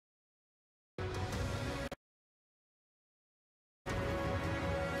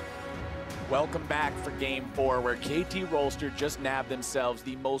Welcome back for Game 4, where KT Rolster just nabbed themselves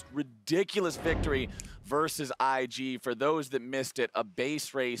the most ridiculous victory versus IG. For those that missed it, a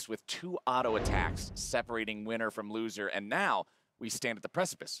base race with 2 auto attacks separating winner from loser, and now we stand at the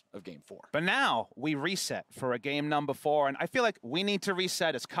precipice of Game 4. But now we reset for a game number 4, and I feel like we need to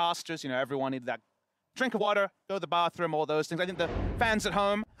reset as casters. You know, everyone needed that drink of water, go to the bathroom, all those things. I think the fans at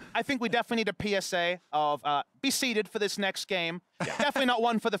home, I think we definitely need a PSA of be seated for this next game. Definitely not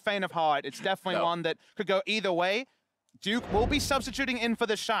one for the faint of heart. It's definitely one that could go either way. Duke will be substituting in for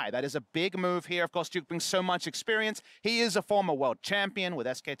the Shy. That is a big move here. Of course, Duke brings so much experience. He is a former world champion with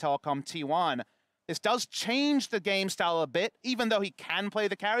SK Telecom T1. This does change the game style a bit, even though he can play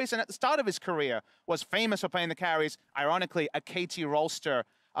the carries. And at the start of his career, was famous for playing the carries. Ironically, a KT Rolster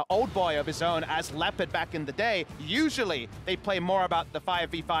old boy of his own as Leopard back in the day. Usually, they play more about the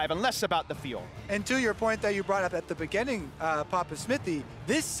 5v5 and less about the fuel. And to your point that you brought up at the beginning, Papa Smithy,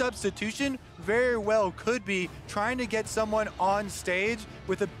 this substitution very well could be trying to get someone on stage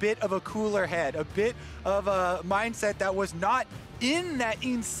with a bit of a cooler head, a bit of a mindset that was not in that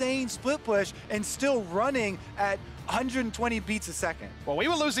insane split push and still running at 120 beats a second. Well, we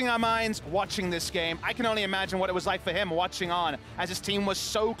were losing our minds watching this game. I can only imagine what it was like for him watching on, as his team was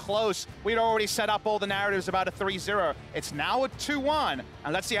so close. We'd already set up all the narratives about a 3-0. It's now a 2-1,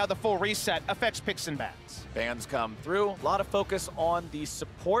 and let's see how the full reset affects picks and bans. Bans come through. A lot of focus on the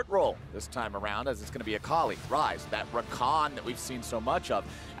support role this time around, as it's going to be Akali, Ryze, that Rakan that we've seen so much of,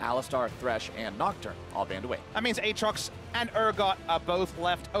 Alistar, Thresh, and Nocturne all banned away. That means Aatrox and Urgot are both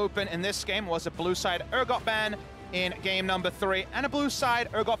left open in this game. Was a blue side Urgot ban in game number 3, and a blue side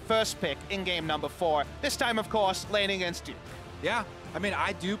Urgot first pick in game number 4. This time, of course, laning against Duke. Yeah, I mean,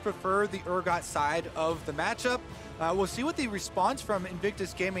 I do prefer the Urgot side of the matchup. We'll see what the response from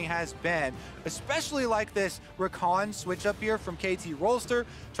Invictus Gaming has been, especially like this Rakan switch up here from KT Rolster,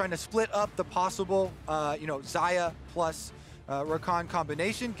 trying to split up the possible, Xayah plus Rakan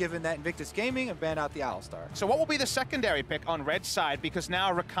combination, given that Invictus Gaming have banned out the Alistar. So what will be the secondary pick on red side? Because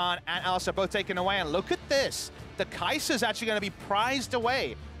now Rakan and Alistar both taken away, and look at this. The Kai'Sa's actually going to be prized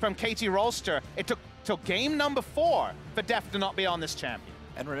away from KT Rolster. It took till game number 4 for Deft to not be on this champion.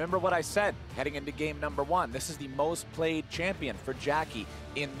 And remember what I said heading into game number 1. This is the most played champion for Jackie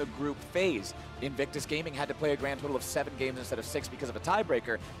in the group phase. Invictus Gaming had to play a grand total of 7 games instead of 6 because of a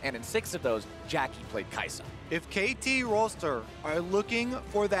tiebreaker, and in 6 of those, Jackie played Kai'Sa. If KT Rolster are looking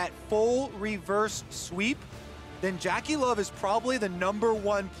for that full reverse sweep, then JackeyLove is probably the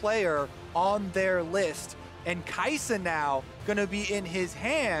 #1 player on their list. And Kai'Sa now gonna be in his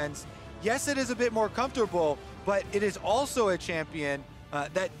hands. Yes, it is a bit more comfortable, but it is also a champion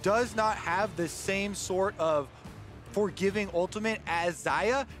that does not have the same sort of forgiving ultimate as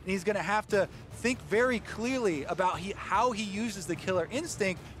Xayah, and he's gonna have to think very clearly about how he uses the killer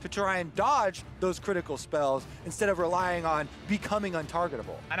instinct to try and dodge those critical spells instead of relying on becoming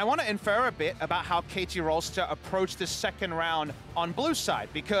untargetable. And I want to infer a bit about how KT Rolster approached this second round on blue side,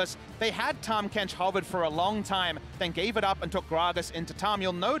 because they had Tahm Kench hovered for a long time, then gave it up and took Gragas into Tahm.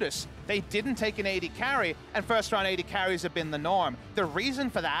 You'll notice they didn't take an AD carry, and first round AD carries have been the norm. The reason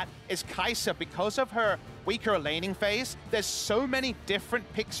for that is Kai'Sa, because of her weaker laning phase, there's so many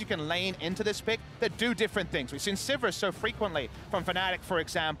different picks you can lane into this pick that do different things. We've seen Sivir so frequently from Fnatic, for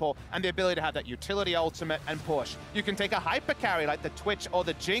example, and the ability to have that utility ultimate and push. You can take a hyper carry like the Twitch or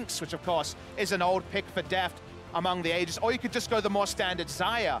the Jinx, which of course is an old pick for Deft among the ages, or you could just go the more standard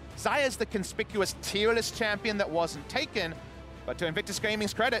Xayah. Xayah is the conspicuous tierless champion that wasn't taken, but to Invictus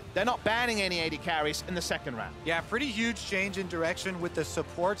Gaming's credit, they're not banning any AD carries in the second round. Yeah, pretty huge change in direction with the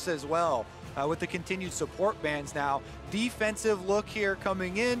supports as well. With the continued support bans now. Defensive look here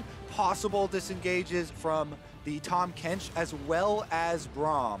coming in, possible disengages from the Tahm Kench as well as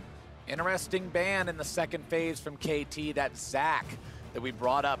Braum. Interesting ban in the second phase from KT, that Zac that we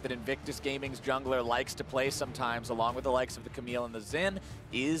brought up that Invictus Gaming's jungler likes to play sometimes, along with the likes of the Camille and the Xin,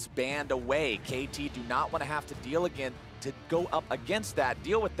 is banned away. KT do not want to have to deal with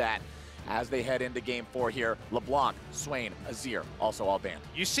that, as they head into game 4 here. LeBlanc, Swain, Azir, also all banned.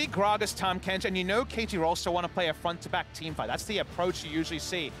 You see Gragas, Tahm Kench, and you know KT Rolster want to play a front-to-back team fight. That's the approach you usually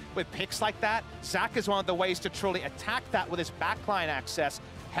see. With picks like that, Zac is one of the ways to truly attack that with his backline access.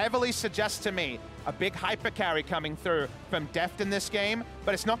 Heavily suggests to me a big hyper carry coming through from Deft in this game,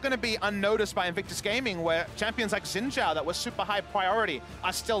 but it's not going to be unnoticed by Invictus Gaming, where champions like Xinjiao that was super high priority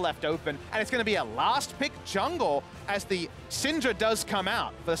are still left open, and it's going to be a last pick jungle as the Syndra does come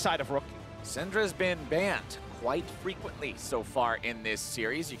out for the side of Rookie. Syndra's been banned quite frequently so far in this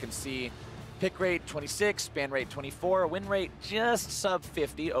series. You can see Pick rate 26, span rate 24, win rate just sub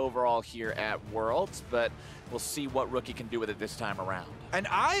 50 overall here at Worlds, but we'll see what Rookie can do with it this time around. And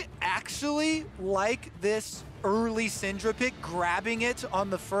I actually like this early Syndra pick, grabbing it on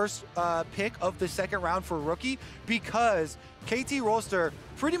the first pick of the second round for Rookie, because KT Rolster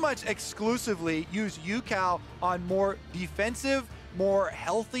pretty much exclusively use Ucal on more defensive, more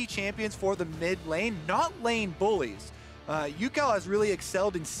healthy champions for the mid lane, not lane bullies. Ucal has really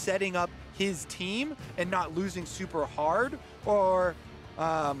excelled in setting up his team and not losing super hard, or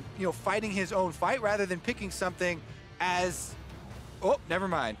you know, fighting his own fight rather than picking something as, oh, never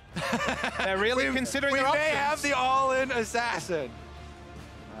mind. They're really considering their options. We may have the all-in assassin.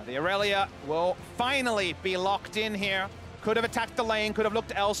 The Irelia will finally be locked in here. Could have attacked the lane, could have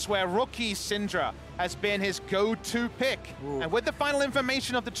looked elsewhere. Rookie Syndra has been his go-to pick. Ooh. And with the final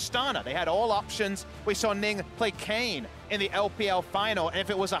information of the Tristana, they had all options. We saw Ning play Kayn in the LPL final. And if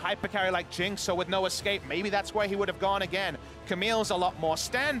it was a hypercarry like Jinx or with no escape, maybe that's where he would have gone again. Camille's a lot more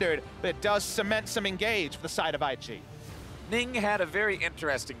standard, but it does cement some engage for the side of IG. Ning had a very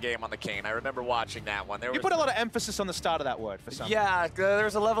interesting game on the Kayn. I remember watching that one. You put a lot of emphasis on the start of that word for some. Yeah,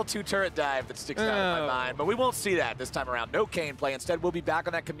 there's a level 2 turret dive that sticks out in my mind, but we won't see that this time around. No Kayn play. Instead, we'll be back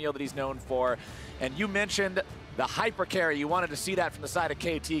on that Camille that he's known for. And you mentioned the hyper carry. You wanted to see that from the side of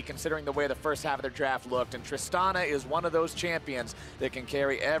KT, considering the way the first half of their draft looked. And Tristana is one of those champions that can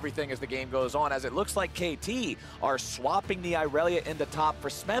carry everything as the game goes on, as it looks like KT are swapping the Irelia into top for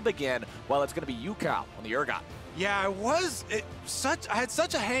Smeb again, while it's going to be Ucal on the Urgot. Yeah, I had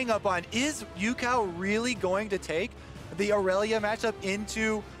such a hang up on, is Ucal really going to take the Irelia matchup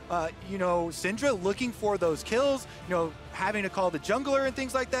into you know, Syndra, looking for those kills, you know, having to call the jungler and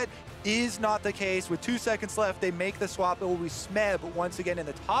things like that? Is not the case. With 2 seconds left, they make the swap. It will be Smeb once again in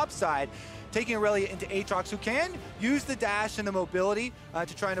the top side, taking Irelia into Aatrox, who can use the dash and the mobility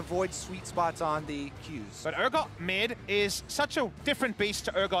to try and avoid sweet spots on the Qs. But Urgot mid is such a different beast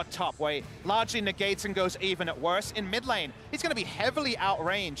to Urgot top, where he largely negates and goes even at worst. In mid lane, he's going to be heavily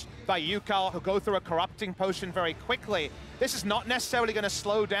outranged by Ucal, who go through a corrupting potion very quickly. This is not necessarily going to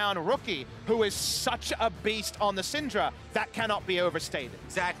slow down Rookie, who is such a beast on the Syndra. That cannot be overstated.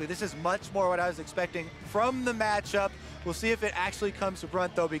 Exactly. This is much more what I was expecting from the matchup. We'll see if it actually comes to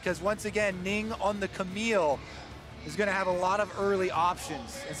brunt, though, because once again, Ning on the Camille is going to have a lot of early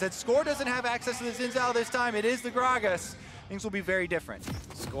options. And since Score doesn't have access to the Zinzal this time, it is the Gragas. Things will be very different.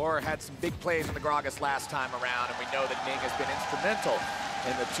 Score had some big plays on the Gragas last time around, and we know that Ning has been instrumental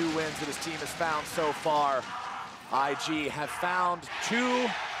in the 2 wins that his team has found so far. IG have found 2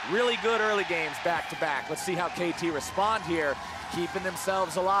 really good early games back-to-back. Let's see how KT respond here, keeping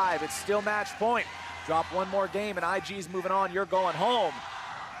themselves alive. It's still match point. Drop 1 more game and IG's moving on. You're going home.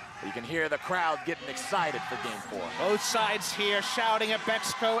 You can hear the crowd getting excited for game 4. Both sides here shouting at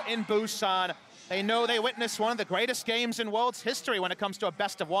Bexco in Busan. They know they witnessed one of the greatest games in World's history when it comes to a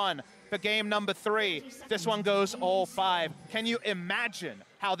best of 1 for game number 3. This one goes all 5. Can you imagine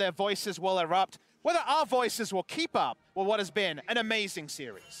how their voices will erupt? Whether our voices will keep up with what has been an amazing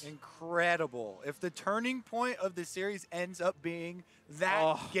series. Incredible. If the turning point of the series ends up being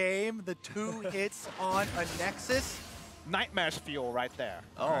that game, the 2 hits on a Nexus. Nightmares fuel right there.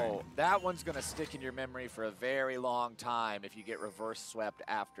 Oh, that one's going to stick in your memory for a very long time if you get reverse swept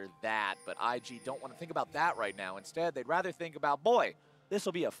after that. But IG don't want to think about that right now. Instead, they'd rather think about, boy, this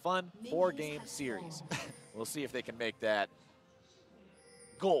will be a fun 4-game series. We'll see if they can make that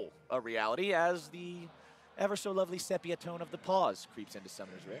goal a reality as the ever so lovely sepia tone of the pause creeps into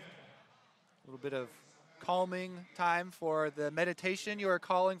Summoner's Rift. A little bit of calming time for the meditation you are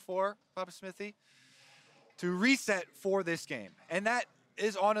calling for, Papa Smithy, to reset for this game. And that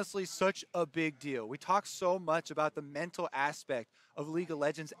is honestly such a big deal. We talk so much about the mental aspect of League of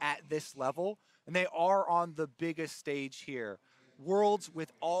Legends at this level, and they are on the biggest stage here. Worlds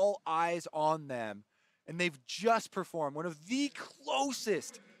with all eyes on them. And they've just performed one of the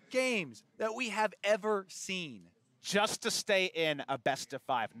closest games that we have ever seen. Just to stay in a best of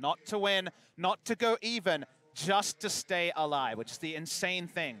 5. Not to win, not to go even, just to stay alive, which is the insane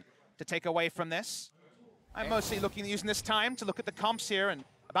thing to take away from this. I'm mostly using this time to look at the comps here and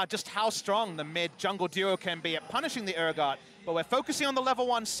about just how strong the mid-jungle duo can be at punishing the Urgot, but we're focusing on the level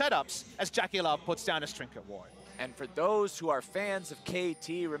 1 setups as JackeyLove puts down his Trinket Ward. And for those who are fans of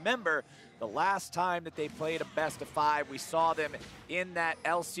KT, remember the last time that they played a best of 5, we saw them in that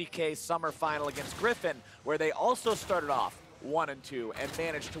LCK summer final against Griffin, where they also started off 1-2 and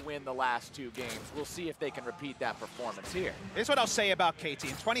managed to win the last 2 games. We'll see if they can repeat that performance here. Here's what I'll say about KT. In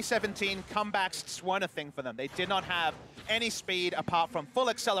 2017, comebacks weren't a thing for them. They did not have any speed apart from full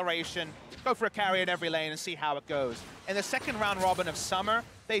acceleration, go for a carry in every lane and see how it goes. In the second round robin of Summer,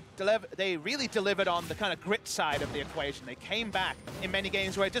 they really delivered on the kind of grit side of the equation. They came back in many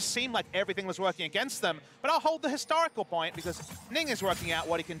games where it just seemed like everything was working against them. But I'll hold the historical point because Ning is working out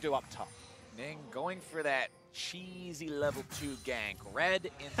what he can do up top. Ning going for that cheesy level 2 gank. Red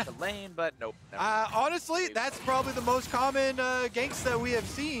into lane, but nope. Honestly, that's probably the most common ganks that we have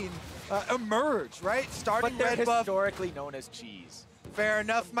seen emerge, right? Starting but red buff. Historically known as cheese. Fair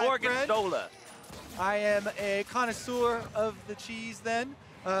enough, my friend. Gorgonzola. I am a connoisseur of the cheese then,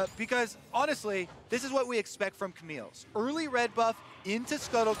 because honestly, this is what we expect from Camille's. Early red buff into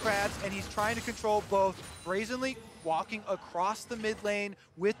Scuttle Crabs, and he's trying to control both brazenly walking across the mid lane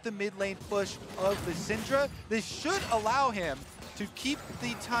with the mid lane push of the Syndra. This should allow him to keep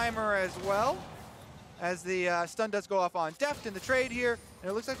the timer as well, as the stun does go off on Deft in the trade here. And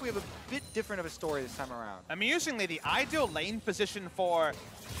it looks like we have a bit different of a story this time around. Amusingly, the ideal lane position for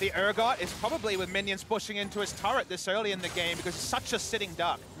the Urgot is probably with minions pushing into his turret this early in the game because it's such a sitting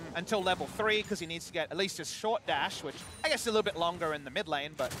duck until level 3 because he needs to get at least his short dash, which I guess is a little bit longer in the mid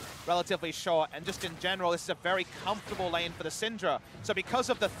lane, but relatively short. And just in general, this is a very comfortable lane for the Syndra. So because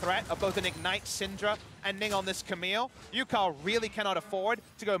of the threat of both an Ignite Syndra and Ning on this Camille, Ucal really cannot afford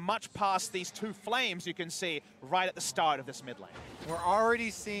to go much past these two flames you can see right at the start of this mid lane. We're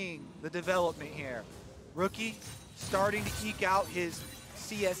already seeing the development here. Rookie starting to eke out his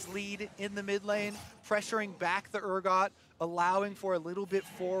CS lead in the mid lane, pressuring back the Urgot, allowing for a little bit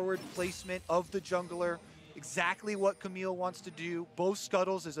forward placement of the jungler. Exactly what Camille wants to do. Both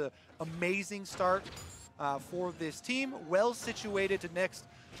Scuttles is an amazing start for this team. Well situated to next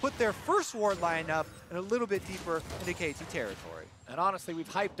put their first ward lineup and a little bit deeper into KT territory. And honestly, we've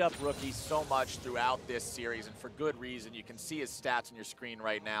hyped up Rookie so much throughout this series, and for good reason. You can see his stats on your screen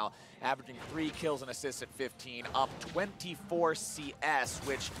right now, averaging 3 kills and assists at 15, up 24 CS,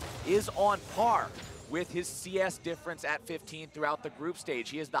 which is on par with his CS difference at 15 throughout the group stage.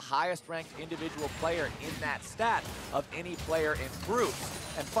 He is the highest ranked individual player in that stat of any player in groups.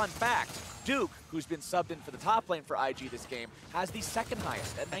 And fun fact, Duke, who's been subbed in for the top lane for IG this game, has the second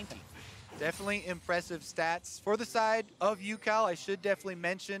highest at 19. Definitely impressive stats. For the side of Ucal, I should definitely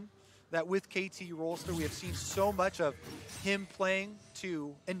mention that with KT Rolster, we have seen so much of him playing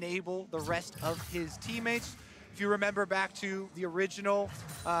to enable the rest of his teammates. If you remember back to the original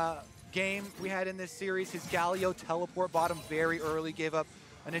game we had in this series, his Galio teleport bottom very early, gave up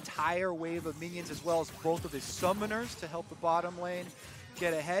an entire wave of minions as well as both of his summoners to help the bottom lane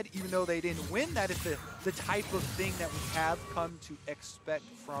get ahead. Even though they didn't win, that is the type of thing that we have come to expect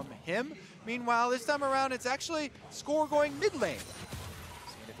from him. Meanwhile, this time around, it's actually score going mid lane.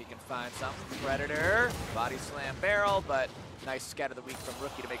 Seeing if he can find something. Predator, body slam barrel, but nice scatter the weak from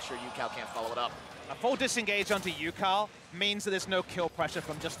Rookie to make sure Ucal can't follow it up. A full disengage onto Ucal means that there's no kill pressure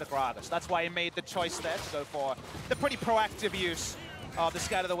from just the Gragas. That's why he made the choice there to go for the pretty proactive use of the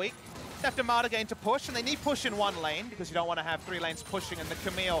scatter the weak. Deft and Mart again to push, and they need push in one lane because you don't want to have 3 lanes pushing and the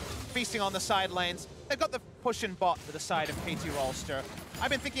Camille feasting on the side lanes. They've got the push in bot to the side of KT Rolster.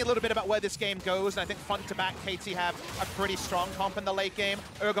 I've been thinking a little bit about where this game goes, and I think front to back, KT have a pretty strong comp in the late game.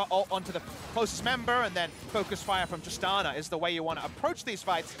 Urgot ult onto the closest member, and then focus fire from Tristana is the way you want to approach these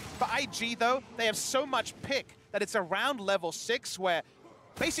fights. For IG, though, they have so much pick that it's around level 6 where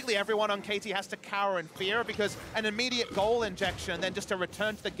basically everyone on KT has to cower in fear because an immediate goal injection and then just a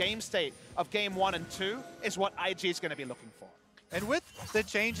return to the game state of game 1 and 2 is what IG is going to be looking for. And with the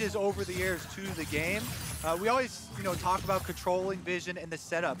changes over the years to the game, we always, talk about controlling vision and the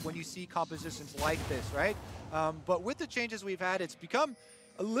setup when you see compositions like this, right? But with the changes we've had, it's become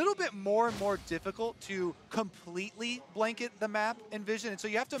a little bit more and more difficult to completely blanket the map in vision. And so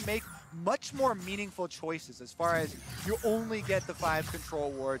you have to make much more meaningful choices as far as you only get the 5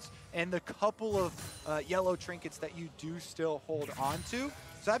 control wards and the couple of yellow trinkets that you do still hold on to.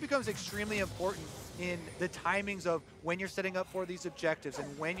 So that becomes extremely important in the timings of when you're setting up for these objectives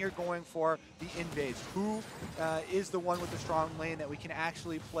and when you're going for the invades. Who is the one with the strong lane that we can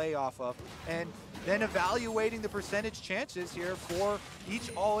actually play off of? And then evaluating the percentage chances here for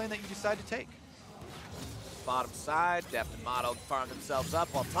each all-in that you decide to take. Bottom side, Deft and Motto farm themselves up,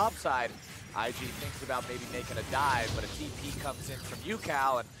 while top side, IG thinks about maybe making a dive, but a TP comes in from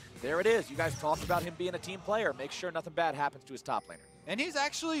Ucal, and there it is. You guys talked about him being a team player. Make sure nothing bad happens to his top laner. And he's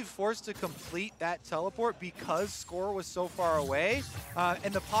actually forced to complete that teleport because score was so far away,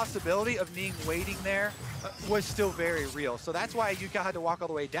 and the possibility of Ning waiting there was still very real. So that's why Ucal had to walk all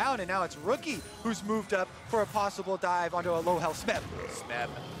the way down, and now it's Rookie who's moved up for a possible dive onto a low health Smeb. Smeb,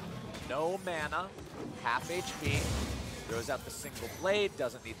 no mana, half HP, throws out the single blade,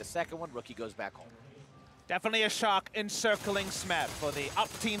 doesn't need the second one. Rookie goes back home. Definitely a shark encircling Smeb for the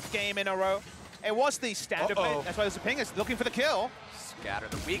up-10th game in a row. It was the standard play. That's why there's a ping. Is looking for the kill. Scatter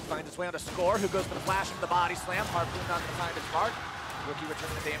the weak, finds its way on to Score, who goes for the flash into the body slam. Harpoon not going to find his mark. Rookie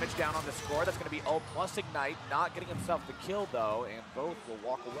returning the damage down on the Score. That's going to be O plus Ignite. Not getting himself the kill, though, and both will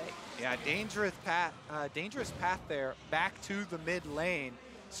walk away. Yeah, dangerous path there back to the mid lane.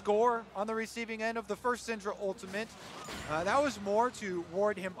 Score on the receiving end of the first Syndra ultimate. That was more to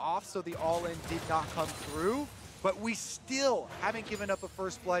ward him off so the all-in did not come through. But we still haven't given up a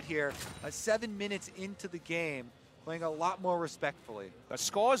first blood here. 7 minutes into the game, playing a lot more respectfully. The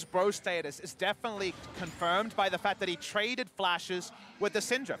Score's bro status is definitely confirmed by the fact that he traded flashes with the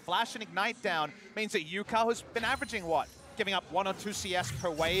Syndra. Flash and Ignite down means that Ucal, who's been averaging what? Giving up 1 or 2 CS per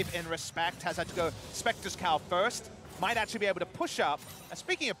wave in respect, has had to go Spectre's Cal first. Might actually be able to push up. And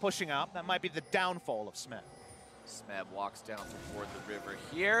speaking of pushing up, that might be the downfall of Smeb. Smeb walks down toward the river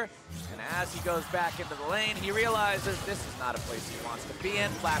here, and as he goes back into the lane, he realizes this is not a place he wants to be in.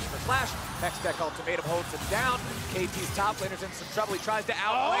 Flash for flash, next deck ultimatum holds him down. KT's top laner's in some trouble. He tries to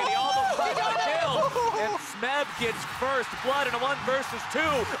outplay, he almost finds the kill, and Smeb gets first blood in a 1 versus 2.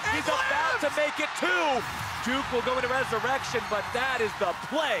 He's about to make it 2. Duke will go into resurrection, but that is the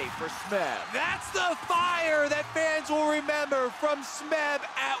play for Smeb. That's the fire that fans will remember from Smeb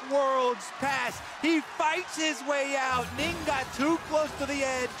at Worlds Past. He fights his way out. Ning got too close to the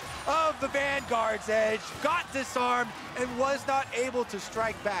edge of the Vanguard's edge, got disarmed, and was not able to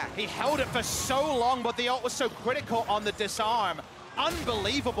strike back. He held it for so long, but the ult was so critical on the disarm.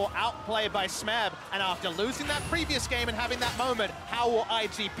 Unbelievable outplay by Smeb, and after losing that previous game and having that moment, how will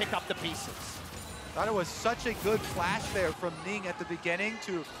IG pick up the pieces? Thought it was such a good flash there from Ning at the beginning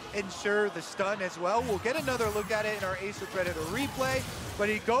to ensure the stun as well. We'll get another look at it in our Acer Predator replay, but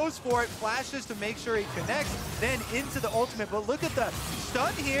he goes for it, flashes to make sure he connects, then into the ultimate. But look at the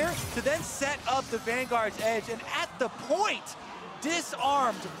stun here to then set up the Vanguard's edge, and at the point,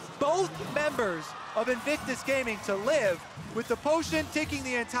 disarmed both members of Invictus Gaming to live, with the potion ticking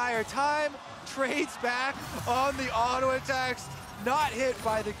the entire time, trades back on the auto attacks, not hit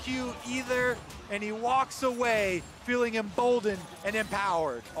by the Q either, and he walks away feeling emboldened and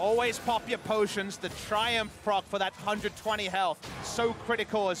empowered. Always pop your potions. The Triumph proc for that 120 health, so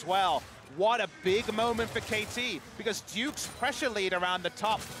critical as well. What a big moment for KT, because Duke's pressure lead around the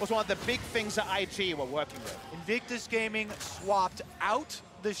top was one of the big things that IG were working with. Invictus Gaming swapped out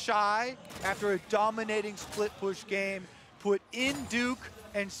the Shy after a dominating split push game, put in Duke,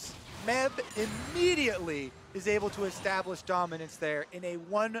 and Smeb immediately is able to establish dominance there in a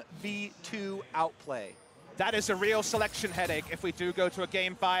 1v2 outplay. That is a real selection headache if we do go to a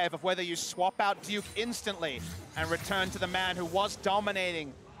game 5 of whether you swap out Duke instantly and return to the man who was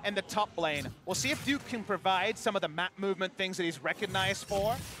dominating in the top lane. We'll see if Duke can provide some of the map movement things that he's recognized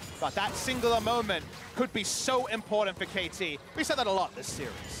for, but that singular moment could be so important for KT. We said that a lot this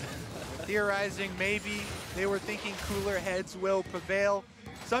series. Theorizing maybe they were thinking cooler heads will prevail.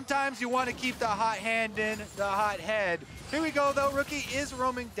 Sometimes you want to keep the hot hand in the hot head. Here we go, though. Rookie is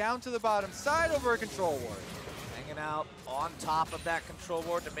roaming down to the bottom side over a control ward. Hanging out on top of that control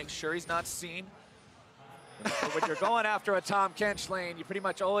ward to make sure he's not seen. When you're going after a Tahm Kench lane, you pretty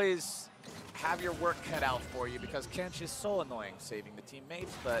much always have your work cut out for you because Kench is so annoying saving the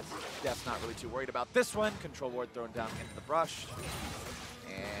teammates, but Deft's not really too worried about this one. Control ward thrown down into the brush,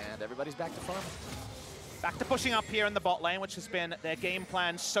 and everybody's back to farming. Back to pushing up here in the bot lane, which has been their game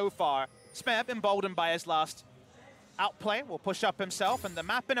plan so far. Smeb, emboldened by his last outplay, will push up himself, and the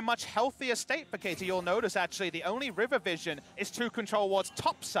map in a much healthier state for KT. You'll notice, actually, the only river vision is 2 control wards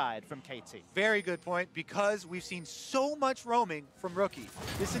top side from KT. Very good point, because we've seen so much roaming from Rookie.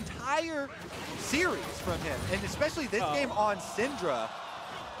 This entire series from him, and especially this game on Syndra.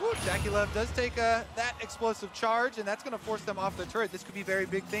 Ooh, JackeyLove does take that explosive charge, and that's going to force them off the turret. This could be very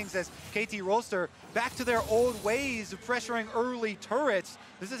big things as KT Rolster back to their old ways of pressuring early turrets.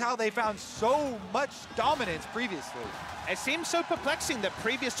 This is how they found so much dominance previously. It seems so perplexing that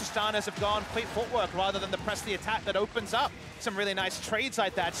previous Tristanas have gone complete footwork rather than the press the attack that opens up some really nice trades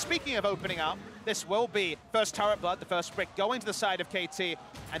like that. Speaking of opening up, this will be first turret blood, the first brick going to the side of KT,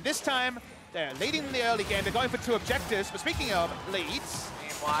 and this time they're leading in the early game. They're going for 2 objectives, but speaking of leads,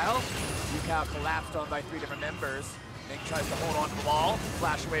 meanwhile, Ucal collapsed on by 3 different members. Ning tries to hold on to the wall,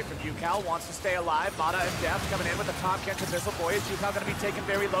 flash away from Ucal, wants to stay alive. Mata and Deft coming in with the Tahm Kench Abyssal Voyage. Ucal going to be taken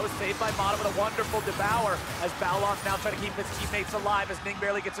very low, saved by Mata with a wonderful devour as Baolan's now trying to keep his teammates alive as Ning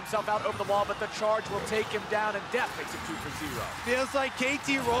barely gets himself out over the wall, but the charge will take him down, and Deft makes it 2 for 0. Feels like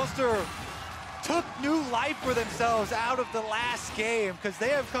KT Rolster took new life for themselves out of the last game, because they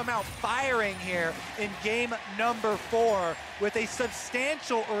have come out firing here in game number 4 with a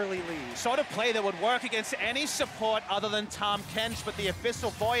substantial early lead. Sort of play that would work against any support other than Tahm Kench, but the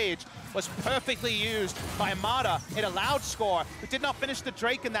Abyssal Voyage was perfectly used by Mata. It allowed Score, who did not finish the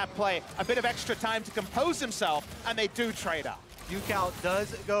Drake in that play, a bit of extra time to compose himself, and they do trade up. Ucal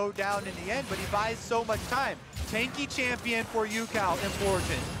does go down in the end, but he buys so much time. Tanky champion for Ucal,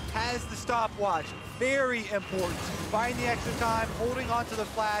 important. Has the stopwatch, very important. Buying the extra time, holding on to the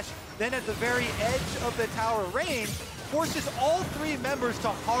flash, then at the very edge of the tower range, forces all 3 members to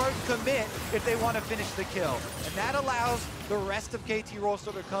hard commit if they want to finish the kill. And that allows the rest of KT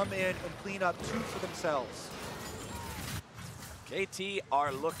Rolster to come in and clean up 2 for themselves. KT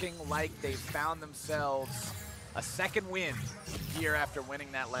are looking like they found themselves a second win here after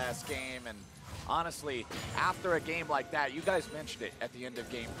winning that last game. And honestly, after a game like that, you guys mentioned it at the end of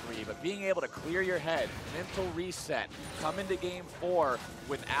game 3, but being able to clear your head, mental reset, come into game 4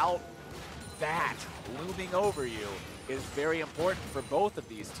 without that looming over you is very important for both of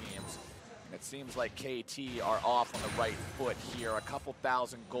these teams. And it seems like KT are off on the right foot here, a couple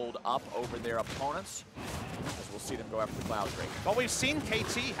thousand gold up over their opponents, as we'll see them go after the Cloud Drake. But we've seen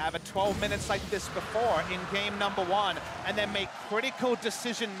KT have a 12 minutes like this before in game number 1 and then make critical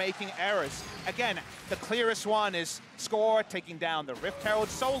decision-making errors. Again, the clearest one is Score taking down the Rift Herald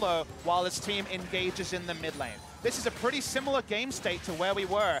solo while his team engages in the mid lane. This is a pretty similar game state to where we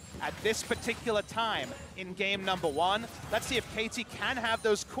were at this particular time in game number 1. Let's see if KT can have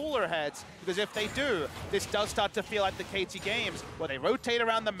those cooler heads, because if they do, this does start to feel like the KT games, where they rotate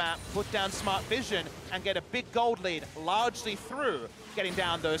around the map, put down smart vision, and get a big gold lead, largely through getting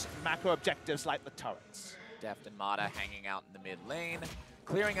down those macro objectives like the turrets. Deft and Mata hanging out in the mid lane,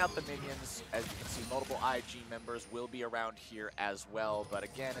 clearing out the minions. As you can see, multiple IG members will be around here as well. But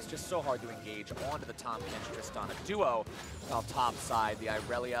again, it's just so hard to engage onto the Tahm Kench Tristana duo. While top side, the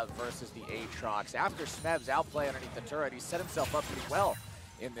Irelia versus the Aatrox. After Smeb's outplay underneath the turret, he set himself up pretty well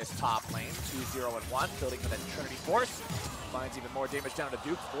in this top lane. 2-0-1, building with a Trinity Force. Finds even more damage down to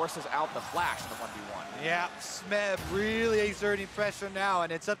Duke, forces out the flash in the 1v1. Yeah, Smeb really exerting pressure now,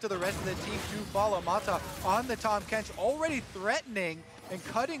 and it's up to the rest of the team to follow. Mata on the Tahm Kench, already threatening and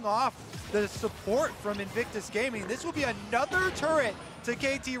cutting off the support from Invictus Gaming. This will be another turret to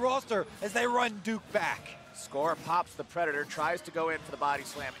KT Rolster as they run Duke back. Score pops the Predator, tries to go in for the body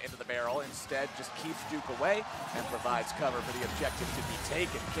slam into the barrel. Instead, just keeps Duke away and provides cover for the objective to be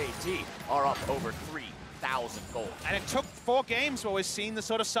taken. KT are up over 3,000 gold. And it took 4 games where we've seen the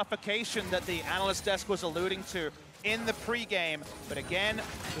sort of suffocation that the analyst desk was alluding to in the pregame. But again,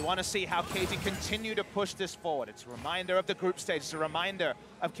 we want to see how KT continue to push this forward. It's a reminder of the group stage. It's a reminder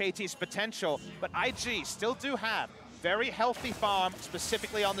of KT's potential. But IG still do have very healthy farm,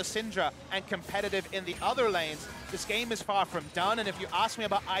 specifically on the Syndra, and competitive in the other lanes. This game is far from done, and if you ask me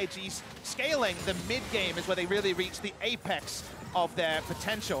about IG's scaling, the mid-game is where they really reach the apex of their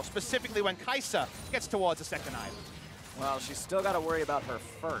potential, specifically when Kai'Sa gets towards the second item. Well, she's still got to worry about her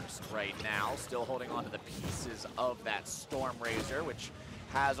first right now, still holding on to the pieces of that Storm Razor, which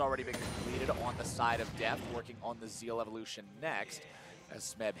has already been completed on the side of Deft, working on the Zeal Evolution next,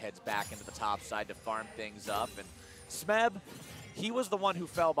 as Smeb heads back into the top side to farm things up. And Smeb, he was the one who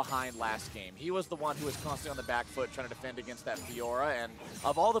fell behind last game. He was the one who was constantly on the back foot trying to defend against that Fiora, and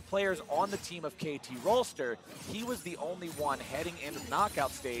of all the players on the team of KT Rolster, he was the only one heading into the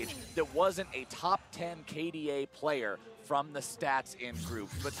knockout stage that wasn't a top 10 KDA player from the stats in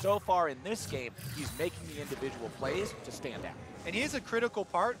groups. But so far in this game, he's making the individual plays to stand out. And he is a critical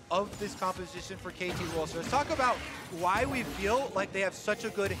part of this composition for KT Rolster. Let's talk about why we feel like they have such a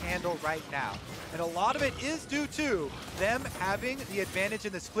good handle right now. And a lot of it is due to them having the advantage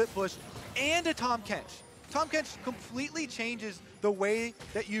in the split push and a Tahm Kench. Tahm Kench completely changes the way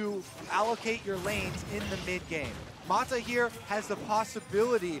that you allocate your lanes in the mid game. Mata here has the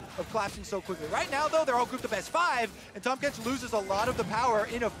possibility of collapsing so quickly. Right now, though, they're all grouped up as 5, and Tahm Kench loses a lot of the power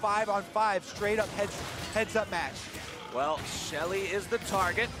in a 5-on-5 straight-up heads-up match. Well, Shelly is the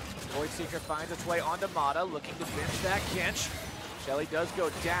target. Voidseeker finds its way onto Mata, looking to finish that Kench. Shelly does go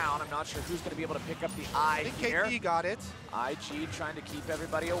down. I'm not sure who's going to be able to pick up the eye here. I think KT got it. IG trying to keep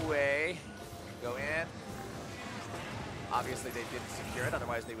everybody away. Go in. Obviously, they didn't secure it.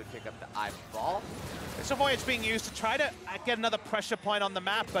 Otherwise, they would pick up the eyeball. This avoid's being used to try to get another pressure point on the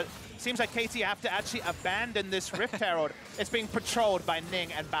map, but it seems like KT have to actually abandon this Rift Herald. It's being patrolled by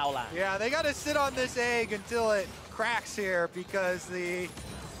Ning and Baolan. Yeah, they got to sit on this egg until it cracks here, because the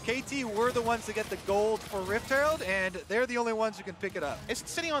KT were the ones to get the gold for Rift Herald, and they're the only ones who can pick it up. Is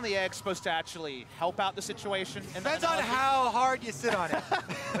sitting on the egg supposed to actually help out the situation? Depends on how hard you sit on it.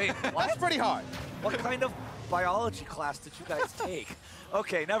 Wait, what? That's pretty hard. What kind of biology class did you guys take?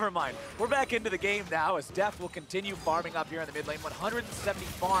 Okay, never mind. We're back into the game now as Deft will continue farming up here in the mid lane. 170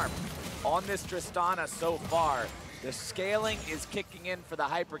 farm on this Tristana so far. The scaling is kicking in for the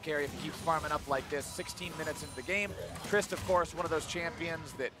hyper carry if he keeps farming up like this. 16 minutes into the game. Trist, of course, one of those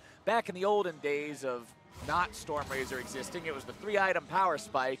champions that back in the olden days of not Stormrazor existing, it was the 3-item power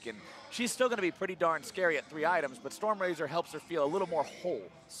spike, and she's still going to be pretty darn scary at 3 items, but Stormrazor helps her feel a little more whole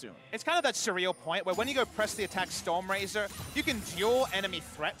soon. It's kind of that surreal point where when you go press the attack Stormrazor, you can duel enemy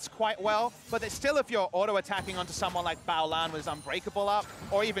threats quite well, but it's still if you're auto-attacking onto someone like Baolan with his Unbreakable up,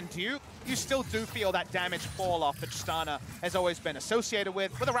 or even Duke, you still do feel that damage fall off that Tristana has always been associated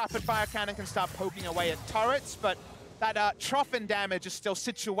with. With a rapid fire cannon can start poking away at turrets, but that trough-in damage is still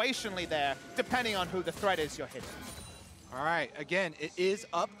situationally there, depending on who the threat is you're hitting. All right, again, it is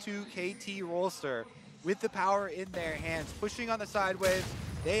up to KT Rolster with the power in their hands, pushing on the side waves.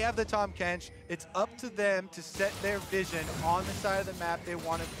 They have the Tahm Kench. It's up to them to set their vision on the side of the map they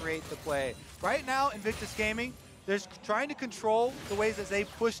want to create the play. Right now, Invictus Gaming, they're trying to control the ways that they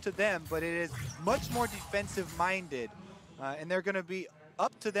push to them, but it is much more defensive-minded, and they're going to be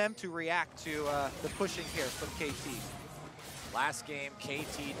up to them to react to the pushing here from KT. Last game,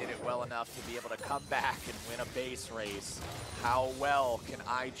 KT did it well enough to be able to come back and win a base race. How well can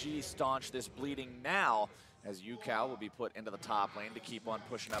IG staunch this bleeding now, as Ucal will be put into the top lane to keep on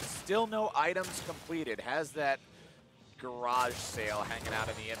pushing up. Still no items completed. Has that garage sale hanging out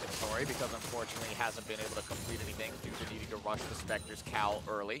in the inventory because unfortunately he hasn't been able to complete anything due to needing to rush the Spectre's Cal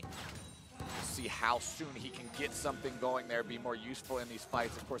early. See how soon he can get something going there, be more useful in these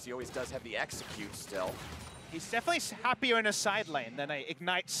fights. Of course, he always does have the execute still. He's definitely happier in a side lane than a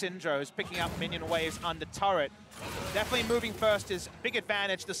Ignite Syndra who's picking up minion waves on the turret. Definitely moving first is a big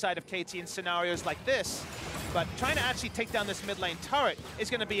advantage to the side of KT in scenarios like this. But trying to actually take down this mid lane turret is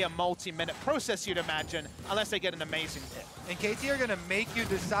going to be a multi-minute process, you'd imagine, unless they get an amazing hit. And KT are going to make you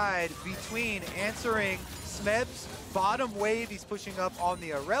decide between answering Smeb's bottom wave he's pushing up on the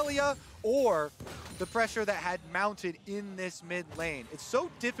Irelia or the pressure that had mounted in this mid lane. It's so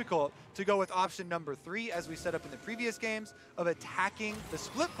difficult to go with option number 3, as we set up in the previous games, of attacking the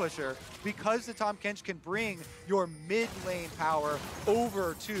split pusher because the Tahm Kench can bring your mid lane power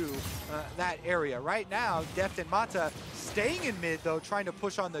over to that area. Right now, Deft and Mata staying in mid, though, trying to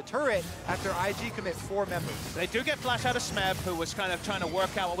push on the turret after IG commit 4 members. They do get flash out of Smeb, who was kind of trying to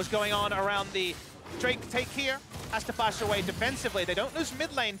work out what was going on around the Drake take here. Has to flash away defensively. They don't lose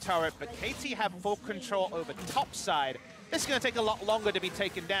mid lane turret, but KT have full control over top side. This is going to take a lot longer to be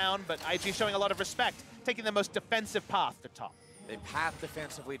taken down, but IG showing a lot of respect, taking the most defensive path to top. They path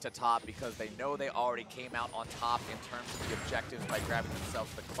defensively to top because they know they already came out on top in terms of the objectives by grabbing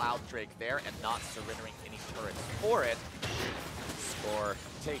themselves the Cloud Drake there and not surrendering any turrets for it. Score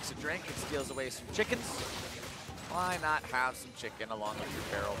takes a drink and steals away some chickens. Why not have some chicken along with your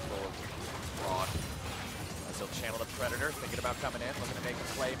barrel full of fraud? As he'll channel the Predator, thinking about coming in, looking to make a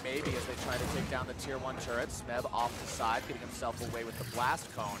play maybe as they try to take down the tier 1 turret. Smeb off the side, getting himself away with the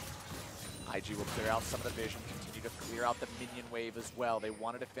Blast Cone. IG will clear out some of the vision, continue to clear out the minion wave as well. They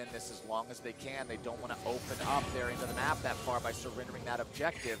want to defend this as long as they can. They don't want to open up there into the map that far by surrendering that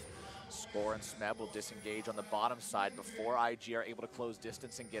objective. Score and Smeb will disengage on the bottom side before IG are able to close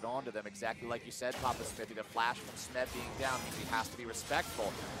distance and get onto them. Exactly like you said, Papa Smithy, the flash from Smeb being down means he has to be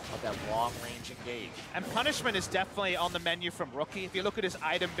respectful of that long-range engage. And punishment is definitely on the menu from Rookie. If you look at his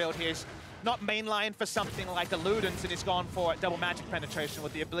item build here, he's not mainline for something like Illudence, and he's gone for double magic penetration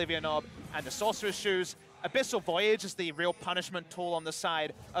with the Oblivion Orb and the Sorcerer's Shoes. Abyssal Voyage is the real punishment tool on the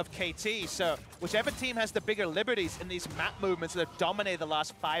side of KT, so whichever team has the bigger liberties in these map movements that have dominated the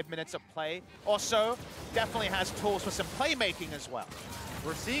last 5 minutes of play or so, definitely has tools for some playmaking as well.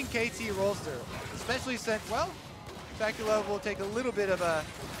 We're seeing KT Rolster, especially since, well, JackeyLove will take a little bit of a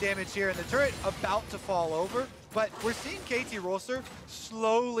damage here, and the turret about to fall over, but we're seeing KT Rolster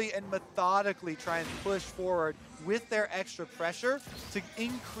slowly and methodically try and push forward with their extra pressure to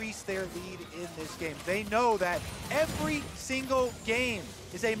increase their lead in this game. They know that every single game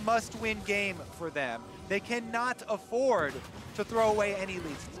is a must-win game for them. They cannot afford to throw away any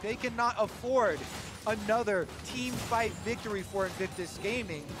leads. They cannot afford another team fight victory for Invictus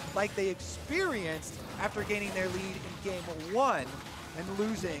Gaming like they experienced after gaining their lead in game 1 and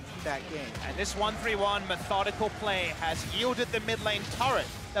losing that game. And this 1-3-1 methodical play has yielded the mid lane turret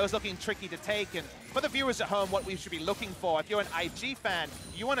that was looking tricky to take. And for the viewers at home, what we should be looking for, if you're an IG fan,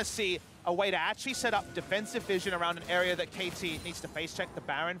 you want to see a way to actually set up defensive vision around an area that KT needs to face check the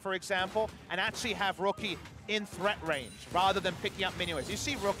Baron, for example, and actually have Rookie in threat range rather than picking up mini waves. You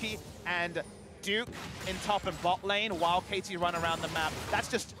see Rookie and Duke in top and bot lane while KT run around the map. That's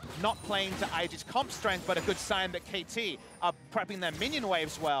just not playing to IG's comp strength, but a good sign that KT are prepping their minion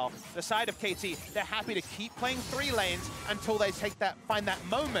waves well. The side of KT, they're happy to keep playing 3 lanes until they find that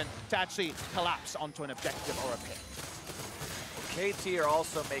moment to actually collapse onto an objective or a pick. KT are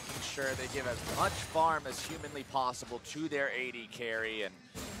also making sure they give as much farm as humanly possible to their AD carry, and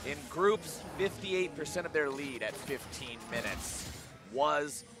in groups, 58% of their lead at 15 minutes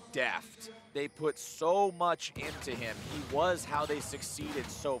was Deft. They put so much into him. He was how they succeeded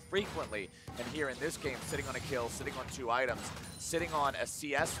so frequently. And here in this game, sitting on a kill, sitting on 2 items, sitting on a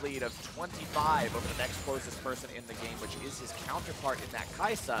CS lead of 25 over the next closest person in the game, which is his counterpart in that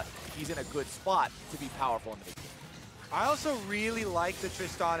Kai'Sa, he's in a good spot to be powerful in the beginning. I also really like the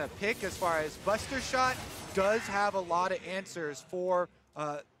Tristana pick as far as Buster Shot does have a lot of answers for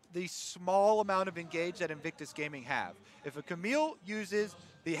the small amount of engage that Invictus Gaming have. If a Camille uses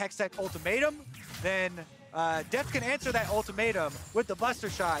the Hextech ultimatum, then Deft can answer that ultimatum with the Buster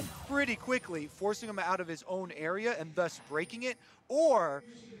Shot pretty quickly, forcing him out of his own area and thus breaking it. Or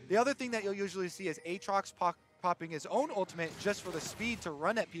the other thing that you'll usually see is Aatrox popping his own ultimate just for the speed to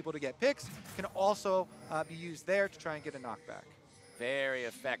run at people to get picks, can also be used there to try and get a knockback. Very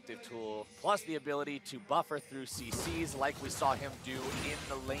effective tool, plus the ability to buffer through CCs like we saw him do in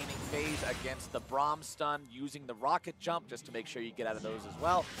the laning phase against the Braum stun, using the rocket jump just to make sure you get out of those as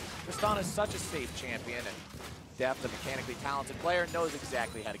well. Tristana is such a safe champion, and Deft, a mechanically talented player, knows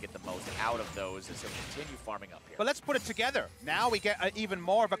exactly how to get the most out of those as he'll continue farming up here. But let's put it together. Now we get even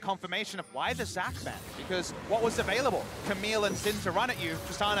more of a confirmation of why the Zac ban, because what was available? Camille and Sin to run at you.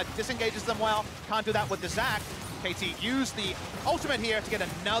 Tristana disengages them well, can't do that with the Zac. KT used the ultimate here to get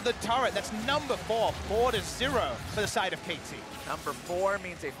another turret. That's number 4, 4-0 for the side of KT. Number 4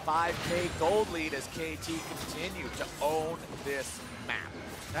 means a 5K gold lead as KT continue to own this map.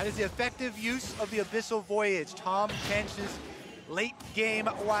 That is the effective use of the Abyssal Voyage. Tahm Kench's late game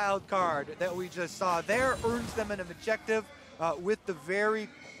wild card that we just saw there earns them an objective with the very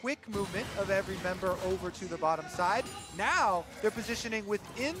quick movement of every member over to the bottom side. Now they're positioning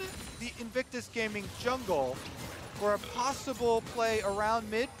within the Invictus Gaming jungle for a possible play around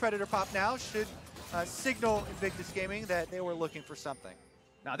mid. Predator pop now should signal Invictus Gaming that they were looking for something.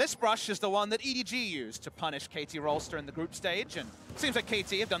 Now this brush is the one that EDG used to punish KT Rolster in the group stage, and it seems like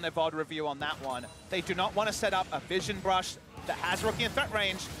KT have done their VOD review on that one. They do not want to set up a vision brush that has Rookie in threat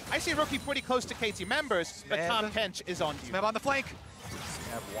range. I see Rookie pretty close to KT members, but Tahm Kench is on you. Smeb on the flank.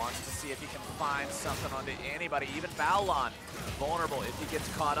 Smeb wants to see if he can find something onto anybody, even Baolan. Vulnerable if he gets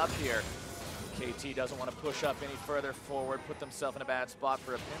caught up here. KT doesn't want to push up any further forward, put themselves in a bad spot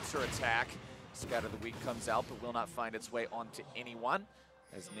for a pincer attack. Scout of the Week comes out, but will not find its way onto anyone,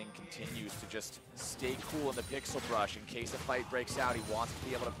 as Ning continues to just stay cool in the pixel brush. In case a fight breaks out, he wants to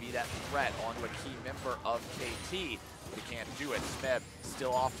be able to be that threat onto a key member of KT, but he can't do it. Smeb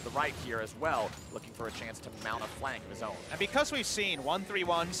still off to the right here as well, looking for a chance to mount a flank of his own. And because we've seen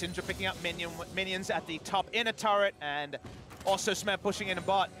 1-3-1, Syndra picking up minions at the top inner turret, and also Smeb pushing in a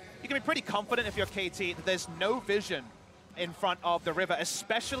bot, you can be pretty confident if you're KT that there's no vision in front of the river,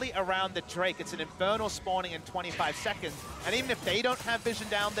 especially around the Drake. It's an infernal spawning in 25 seconds, and even if they don't have vision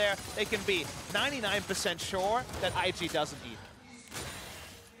down there, they can be 99% sure that IG doesn't either.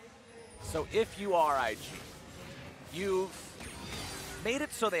 So if you are IG, you've made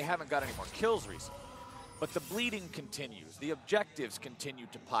it so they haven't got any more kills recently, but the bleeding continues. The objectives continue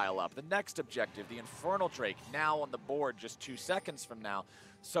to pile up. The next objective, the Infernal Drake, now on the board just 2 seconds from now.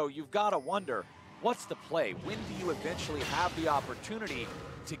 So you've got to wonder, what's the play? When do you eventually have the opportunity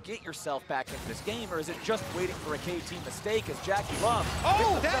to get yourself back into this game, or is it just waiting for a KT mistake as JackeyLove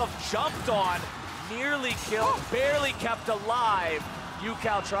himself jumped on, nearly killed, barely kept alive.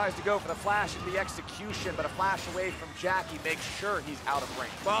 Ucal tries to go for the flash and the execution, but a flash away from Jackie makes sure he's out of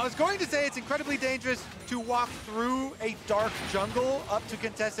range. Well, I was going to say it's incredibly dangerous to walk through a dark jungle up to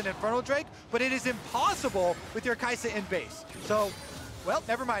contest an Infernal Drake, but it is impossible with your Kai'Sa in base. So, well,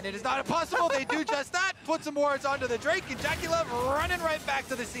 never mind. It is not impossible. They do just that. Put some wards onto the Drake, and JackeyLove running right back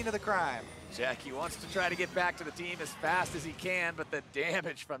to the scene of the crime. Jackie wants to try to get back to the team as fast as he can, but the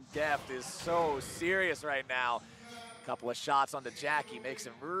damage from Deft is so serious right now. A couple of shots onto Jackie makes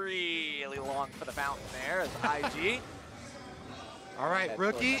him really long for the fountain there as IG. All right,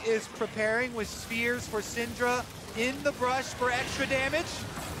 Rookie is preparing with spears for Syndra in the brush for extra damage.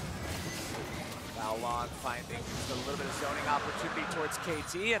 Baolan finding just a little bit of zoning opportunity towards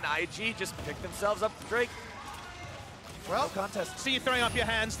KT, and IG just picked themselves up the Drake. Well, no contest. See you throwing up your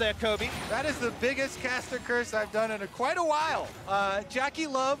hands there, Kobe. That is the biggest caster curse I've done in quite a while.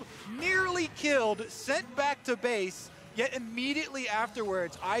 JackeyLove nearly killed, sent back to base, yet immediately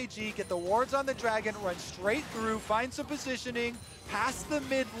afterwards, IG get the wards on the dragon, run straight through, find some positioning, pass the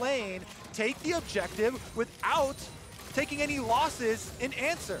mid lane, take the objective without taking any losses in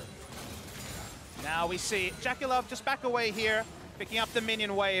answer. Now we see JackeyLove just back away here, picking up the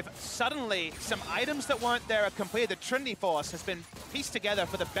minion wave. Suddenly, some items that weren't there are completed. The Trinity Force has been pieced together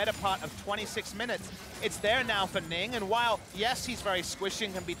for the better part of 26 minutes. It's there now for Ning, and while, yes, he's very squishy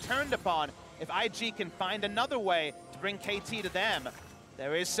and can be turned upon, if IG can find another way to bring KT to them,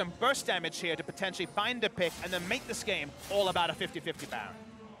 there is some burst damage here to potentially find a pick and then make this game all about a 50-50 Baron.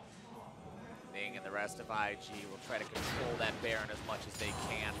 Ning and the rest of IG will try to control that Baron as much as they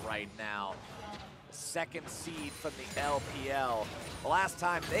can right now. Second seed from the LPL. The last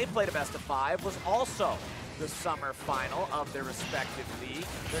time they played a best-of-5 was also the summer final of their respective league.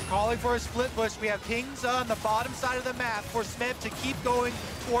 They're calling for a split push. We have pings on the bottom side of the map for Smeb to keep going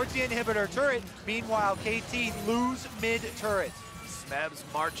towards the inhibitor turret. Meanwhile, KT lose mid turret. Smeb's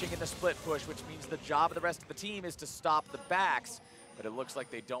marching in the split push, which means the job of the rest of the team is to stop the backs. But it looks like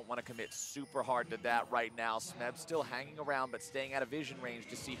they don't want to commit super hard to that right now. Smeb still hanging around, but staying out of vision range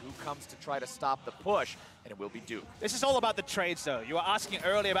to see who comes to try to stop the push, and it will be Duke. This is all about the trades, though. You were asking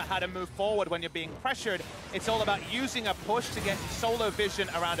earlier about how to move forward when you're being pressured. It's all about using a push to get solo vision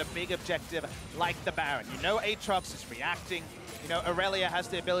around a big objective like the Baron. You know Aatrox is reacting. You know, Irelia has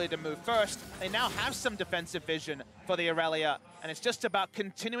the ability to move first. They now have some defensive vision for the Irelia, and it's just about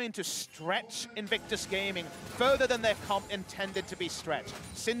continuing to stretch Invictus Gaming further than their comp intended to be stretched.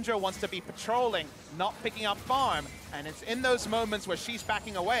 Syndra wants to be patrolling, not picking up farm, and it's in those moments where she's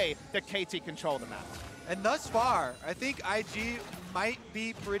backing away that KT control the map. And thus far, I think IG might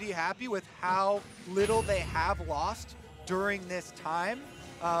be pretty happy with how little they have lost during this time.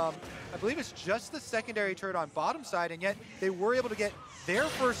 I believe it's just the secondary turret on bottom side, and yet they were able to get their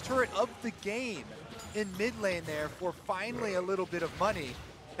first turret of the game in mid lane there for finally a little bit of money.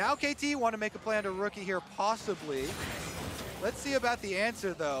 Now KT want to make a play on a rookie here, possibly. Let's see about the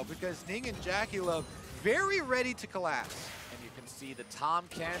answer, though, because Ning and JackeyLove very ready to collapse. And you can see the Tahm,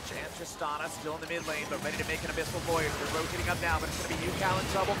 Kench, and Tristana still in the mid lane, but ready to make an Abyssal Voyage. They're rotating up now, but it's going to be Ucal in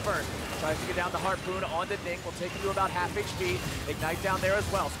trouble first. Tries to get down the Harpoon onto Ning. Will take him to about half HP. Ignite down there as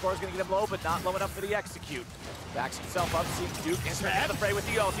well. Score's going to get him low, but not low enough for the execute. Backs himself up, seeing Duke entering into the fray with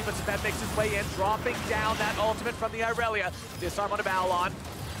the ulti, but Smeb makes his way in, dropping down that ultimate from the Irelia. Disarm on a Baolan.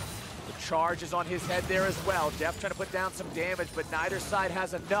 The charge is on his head there as well. Deft trying to put down some damage, but neither side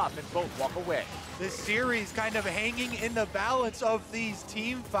has enough, and both walk away. This series kind of hanging in the balance of these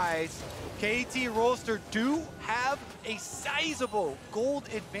team fights. KT Rolster do have a sizable gold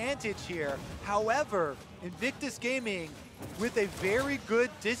advantage here. However, Invictus Gaming with a very good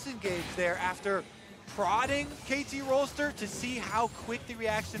disengage there after prodding KT Rolster to see how quick the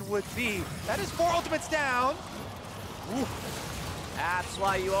reaction would be. That is 4 ultimates down. Ooh. That's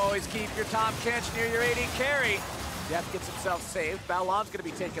why you always keep your Tahm Kench near your AD carry. Deft gets himself saved. Baolan's going to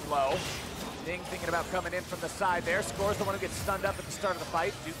be taken low. Ning thinking about coming in from the side there. Score's the one who gets stunned up at the start of the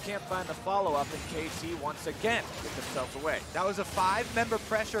fight. Duke can't find the follow-up, and KT once again get themselves away. That was a 5-member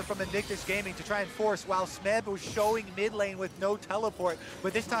pressure from Invictus Gaming to try and force, while Smeb was showing mid lane with no teleport.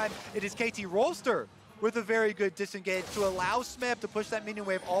 But this time, it is KT Rolster with a very good disengage to allow Smeb to push that minion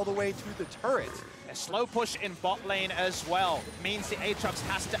wave all the way to the turret. A slow push in bot lane as well means the Aatrox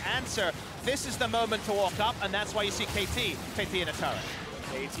has to answer. This is the moment to walk up, and that's why you see KT in a turret.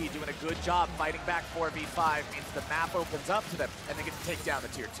 KT doing a good job fighting back 4v5 means the map opens up to them, and they get to take down the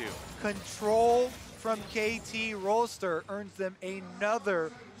tier 2. Control from KT Rolster earns them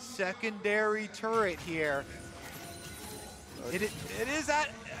another secondary turret here. It is at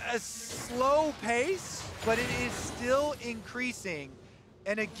a slow pace, but it is still increasing.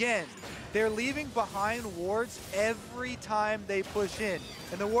 And again, they're leaving behind wards every time they push in.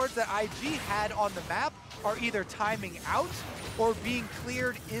 And the wards that IG had on the map are either timing out or being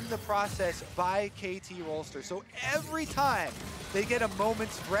cleared in the process by KT Rolster. So every time they get a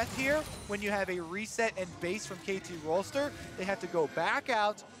moment's breath here, when you have a reset and base from KT Rolster, they have to go back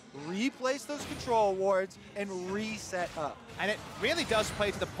out, replace those control wards, and reset up. And it really does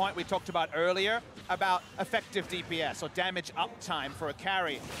play to the point we talked about earlier about effective DPS or damage uptime for a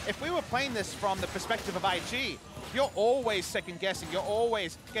carry. If we were playing this from the perspective of IG, you're always second guessing. You're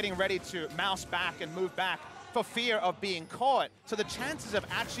always getting ready to mouse back and move back for fear of being caught. So the chances of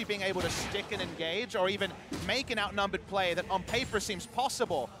actually being able to stick and engage or even make an outnumbered play that on paper seems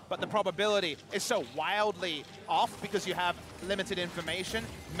possible, but the probability is so wildly off because you have limited information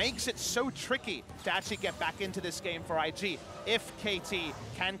makes it so tricky to actually get back into this game for IG if KT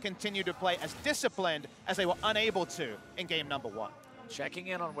can continue to play as disciplined as they were unable to in game number 1. Checking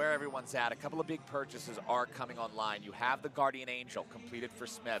in on where everyone's at, a couple of big purchases are coming online. You have the Guardian Angel completed for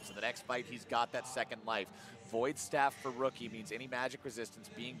Smeb, so the next fight he's got that second life. Void Staff for Rookie means any magic resistance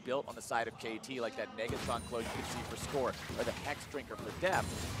being built on the side of KT, like that Negatron Clo you can see for Score, or the Hex Drinker for Deft,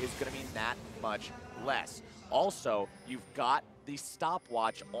 is going to mean that much less. Also, you've got the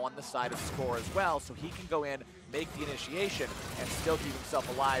stopwatch on the side of Score as well, so he can go in, make the initiation, and still keep himself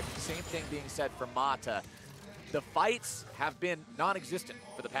alive. Same thing being said for Mata. The fights have been non-existent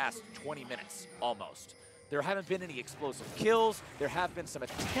for the past 20 minutes, almost. There haven't been any explosive kills. There have been some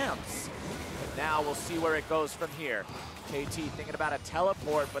attempts. But now we'll see where it goes from here. KT thinking about a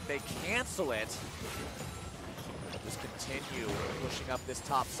teleport, but they cancel it. They'll just continue pushing up this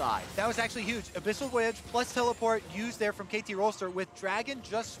top side. That was actually huge. Abyssal Voyage plus teleport used there from KT Rolster, with Dragon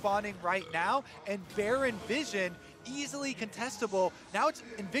just spawning right now and Baron Vision easily contestable. Now it's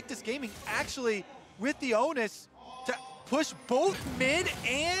Invictus Gaming actually with the onus to push both mid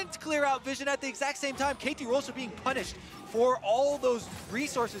and clear out Vision at the exact same time. KT Rolster being punished for all those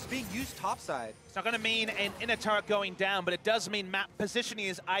resources being used topside. It's not going to mean an inner turret going down, but it does mean map positioning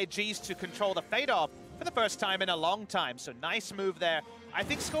his IGs to control the fade-off for the first time in a long time. So nice move there. I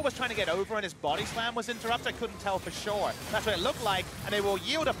think Score was trying to get over and his body slam was interrupted. I couldn't tell for sure. That's what it looked like, and they will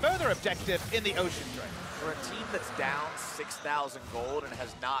yield a further objective in the Ocean Drake. For a team that's down 6,000 gold and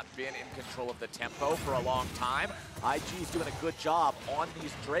has not been in control of the tempo for a long time, IG's doing a good job on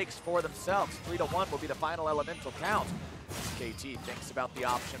these Drakes for themselves. 3-1 will be the final elemental count. KT thinks about the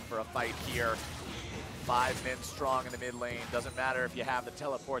option for a fight here. 5 men strong in the mid lane. Doesn't matter if you have the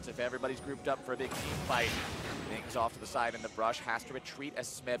teleports, if everybody's grouped up for a big team fight. Ning's off to the side in the brush, has to retreat as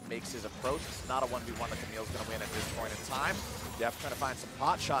Smeb makes his approach. It's not a 1v1 that Camille's going to win at this point in time. Deft trying to find some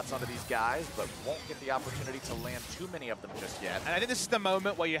pot shots onto these guys, but won't get the opportunity to land too many of them just yet. And I think this is the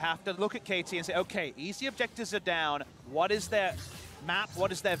moment where you have to look at KT and say, okay, easy objectives are down. What is their map?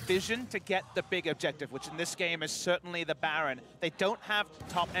 What is their vision to get the big objective, which in this game is certainly the Baron. They don't have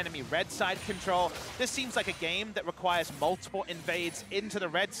top enemy red side control. This seems like a game that requires multiple invades into the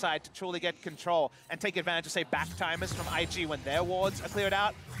red side to truly get control and take advantage of, say, back timers from IG when their wards are cleared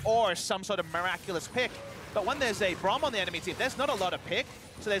out, or some sort of miraculous pick. But when there's a Braum on the enemy team, there's not a lot of pick,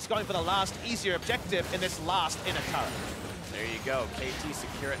 so they're going for the last easier objective in this last inner turret. There you go. KT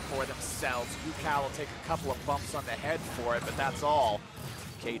secure it for themselves. Ucal will take a couple of bumps on the head for it, but that's all.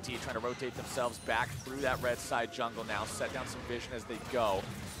 KT trying to rotate themselves back through that red side jungle now, set down some vision as they go.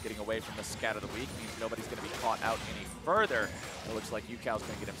 Getting away from the scat of the week means nobody's going to be caught out any further. It looks like Ucal's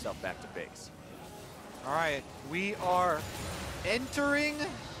going to get himself back to base. All right, we are entering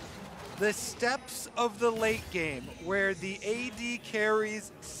the steps of the late game, where the AD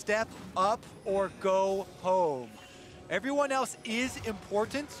carries step up or go home. Everyone else is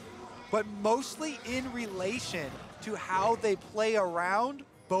important, but mostly in relation to how they play around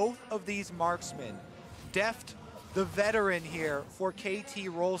both of these marksmen. Deft, the veteran here for KT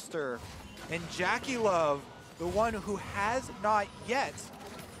Rolster, and JackeyLove, the one who has not yet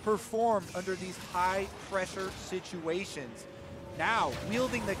performed under these high-pressure situations. Now,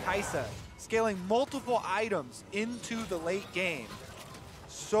 wielding the Kai'Sa, scaling multiple items into the late game.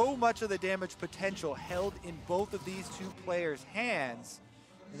 So much of the damage potential held in both of these two players' hands,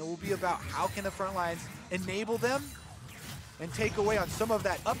 and it will be about how can the front lines enable them and take away on some of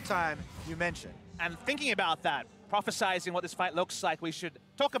that uptime you mentioned. And thinking about that, prophesizing what this fight looks like, we should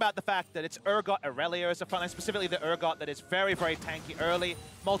talk about the fact that it's Urgot Irelia as a frontline, specifically the Urgot that is very, very tanky early,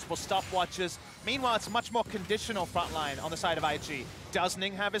 multiple stopwatches. Meanwhile, it's a much more conditional frontline on the side of IG. Does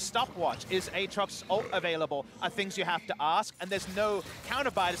Ning have his stopwatch? Is Aatrox ult available? Are things you have to ask, and there's no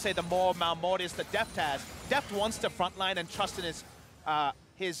counterbuy to say the more Malmortius that Deft has. Deft wants to frontline and trust in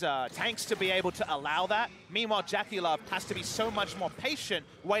his tanks to be able to allow that. Meanwhile, JackeyLove has to be so much more patient,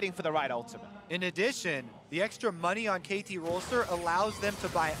 waiting for the right ultimate. In addition, the extra money on KT Rolster allows them to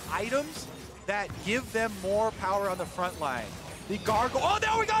buy items that give them more power on the front line. The Gargoyle, oh,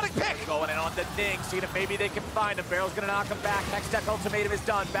 now we got a pick! Going in on the Ning, seeing if maybe they can find him. Barrel's gonna knock him back. Hextech ultimatum is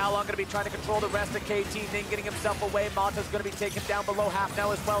done. Baolan gonna be trying to control the rest of KT. Ning getting himself away. Mata's gonna be taken down below half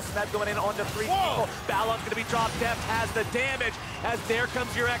now as well. Smeb going in onto 3 people. Baolan's gonna be dropped. Deft has the damage as there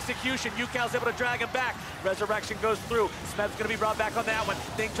comes your execution. Ucal's able to drag him back. Resurrection goes through. Smeb's gonna be brought back on that one.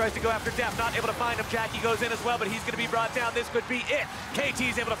 Ning tries to go after Deft, not able to find him. Jackie goes in as well, but he's gonna be brought down. This could be it.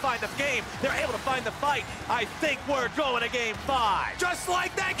 KT's able to find the game. They're able to find the fight. I think we're going to game 5. Just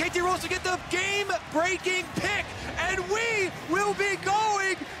like that, KT Rolster get the game-breaking pick, and we will be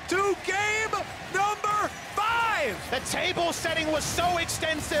going to game number 5. The table setting was so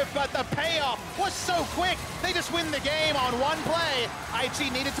extensive, but the payoff was so quick. They just win the game on one play.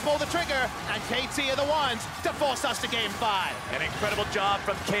 IG needed to pull the trigger, and KT are the ones to force us to game 5. An incredible job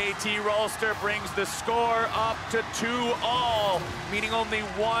from KT Rolster brings the score up to 2-all, meaning only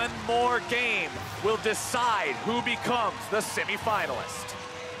one more game will decide who becomes the semifinalist.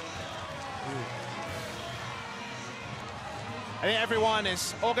 I think everyone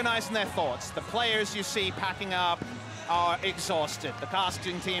is organizing their thoughts. The players you see packing up are exhausted. The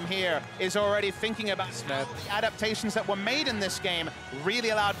casting team here is already thinking about the adaptations that were made in this game really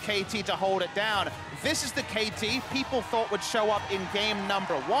allowed KT to hold it down. This is the KT people thought would show up in game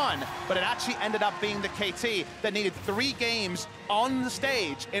number 1, but it actually ended up being the KT that needed 3 games on the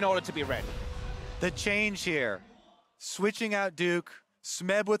stage in order to be ready. The change here, switching out Duke,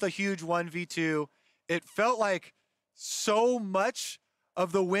 Smeb with a huge 1v2. It felt like so much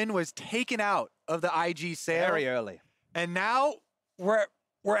of the win was taken out of the IG sail. Very early. And now we're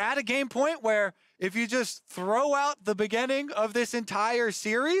at a game point where if you just throw out the beginning of this entire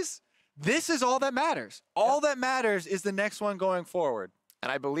series, this is all that matters. All that matters is the next one going forward.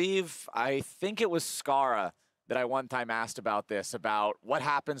 And I think it was Skara that I one time asked about this, about what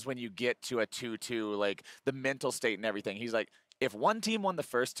happens when you get to a 2-2, like the mental state and everything. He's like, if one team won the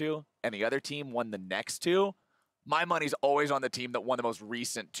first 2 and the other team won the next 2, my money's always on the team that won the most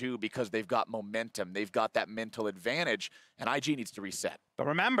recent 2 because they've got momentum. They've got that mental advantage, and IG needs to reset. But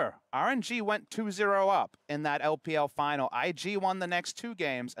remember, RNG went 2-0 up in that LPL final. IG won the next 2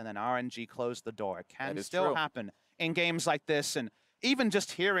 games, and then RNG closed the door. It can still happen in games like this, and even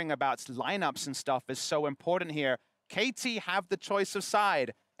just hearing about lineups and stuff is so important here. KT have the choice of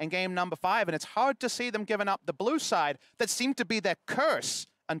side in game number 5, and it's hard to see them giving up the blue side that seemed to be their curse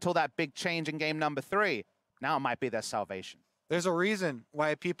until that big change in game number 3. Now it might be their salvation. There's a reason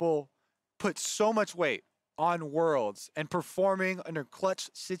why people put so much weight on Worlds and performing under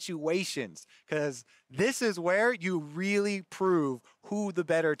clutch situations, because this is where you really prove who the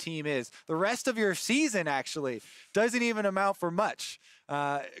better team is. The rest of your season actually doesn't even amount for much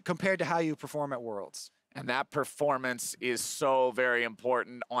compared to how you perform at Worlds. And that performance is so very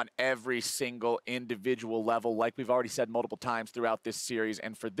important on every single individual level, like we've already said multiple times throughout this series.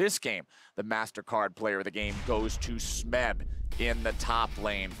 And for this game, the MasterCard player of the game goes to Smeb in the top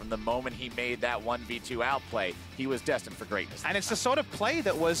lane. From the moment he made that 1v2 outplay, he was destined for greatness. And it's the sort of play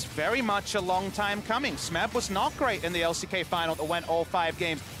that was very much a long time coming. Smeb was not great in the LCK final that went all 5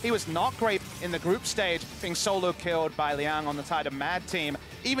 games. He was not great in the group stage, being solo killed by Liang on the Tide of Mad team.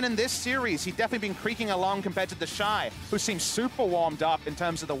 Even in this series, he'd definitely been creaking along compared to the Shy, who seems super warmed up in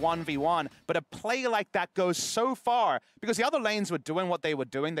terms of the 1v1. But a play like that goes so far because the other lanes were doing what they were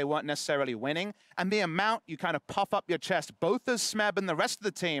doing. They weren't necessarily winning. And the amount you kind of puff up your chest, both as Smeb and the rest of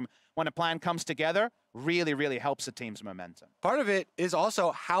the team, when a plan comes together, really, really helps the team's momentum. Part of it is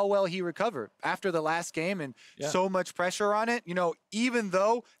also how well he recovered after the last game and so much pressure on it. You know, even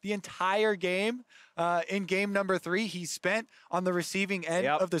though the entire game in game number 3 he spent on the receiving end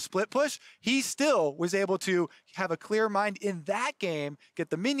of the split push, he still was able to have a clear mind in that game, get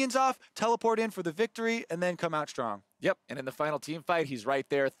the minions off, teleport in for the victory, and then come out strong. Yep, and in the final team fight, he's right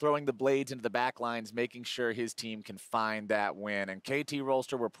there throwing the blades into the back lines, making sure his team can find that win. And KT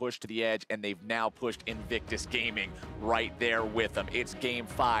Rolster were pushed to the edge, and they've now pushed Invictus Gaming right there with them. It's game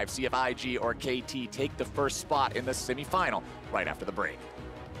 5. See if IG or KT take the first spot in the semifinal right after the break.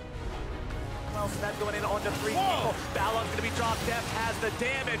 Well, Smeb going in onto 3 people. Baolan's going to be dropped. Deft has the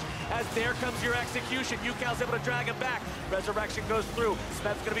damage as there comes your execution. Ucal's able to drag him back. Resurrection goes through.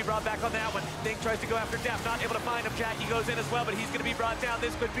 Smeb's going to be brought back on that one. Ning tries to go after Deft. Not able to find him. Jackie goes in as well, but he's going to be brought down.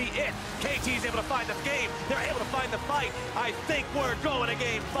 This could be it. KT's able to find the game. They're able to find the fight. I think we're going to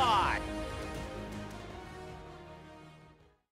game 5.